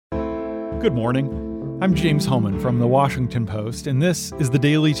Good morning. I'm James Hohmann from The Washington Post, and this is the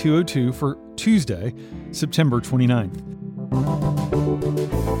Daily 202 for Tuesday, September 29th.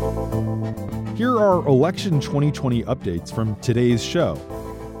 Here are election 2020 updates from today's show.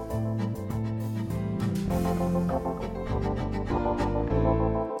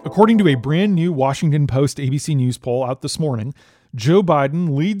 According to a brand new Washington Post ABC News poll out this morning, Joe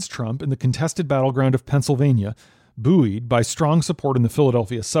Biden leads Trump in the contested battleground of Pennsylvania, buoyed by strong support in the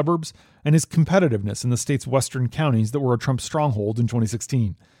Philadelphia suburbs and his competitiveness in the state's western counties that were a Trump stronghold in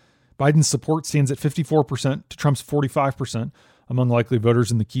 2016. Biden's support stands at 54% to Trump's 45% among likely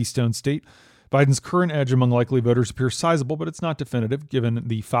voters in the Keystone State. Biden's current edge among likely voters appears sizable, but it's not definitive given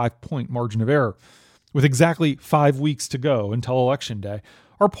the 5-point margin of error. With exactly 5 weeks to go until Election Day,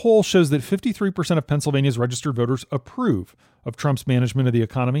 our poll shows that 53% of Pennsylvania's registered voters approve of Trump's management of the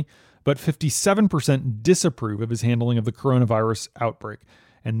economy, but 57% disapprove of his handling of the coronavirus outbreak.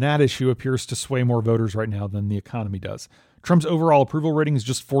 And that issue appears to sway more voters right now than the economy does. Trump's overall approval rating is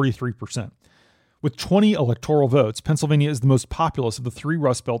just 43%. With 20 electoral votes, Pennsylvania is the most populous of the 3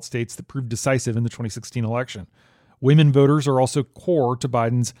 Rust Belt states that proved decisive in the 2016 election. Women voters are also core to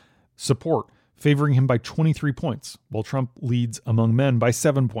Biden's support, favoring him by 23 points, while Trump leads among men by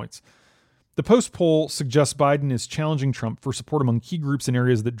 7 points. The Post poll suggests Biden is challenging Trump for support among key groups in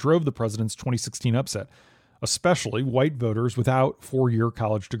areas that drove the president's 2016 upset, especially white voters without 4-year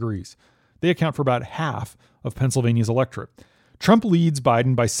college degrees. They account for about half of Pennsylvania's electorate. Trump leads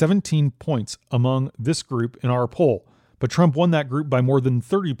Biden by 17 points among this group in our poll, but Trump won that group by more than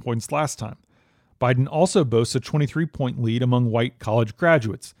 30 points last time. Biden also boasts a 23-point lead among white college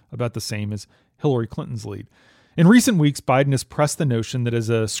graduates, about the same as Hillary Clinton's lead. In recent weeks, Biden has pressed the notion that as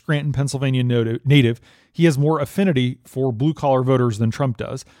a Scranton, Pennsylvania native, he has more affinity for blue-collar voters than Trump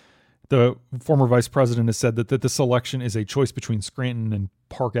does. The former vice president has said that this election is a choice between Scranton and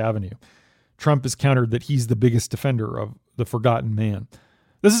Park Avenue. Trump has countered that he's the biggest defender of the forgotten man.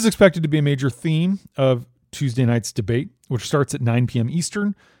 This is expected to be a major theme of Tuesday night's debate, which starts at 9 p.m.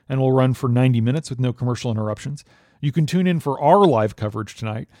 Eastern and will run for 90 minutes with no commercial interruptions. You can tune in for our live coverage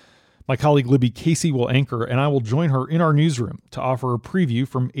tonight. My colleague Libby Casey will anchor, and I will join her in our newsroom to offer a preview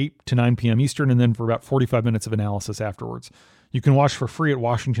from 8 to 9 p.m. Eastern and then for about 45 minutes of analysis afterwards. You can watch for free at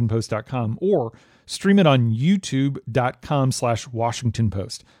WashingtonPost.com or stream it on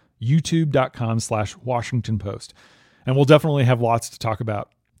YouTube.com/WashingtonPost. YouTube.com/WashingtonPost. And we'll definitely have lots to talk about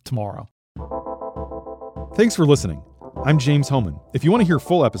tomorrow. Thanks for listening. I'm James Hohmann. If you want to hear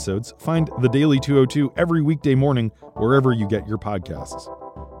full episodes, find The Daily 202 every weekday morning wherever you get your podcasts.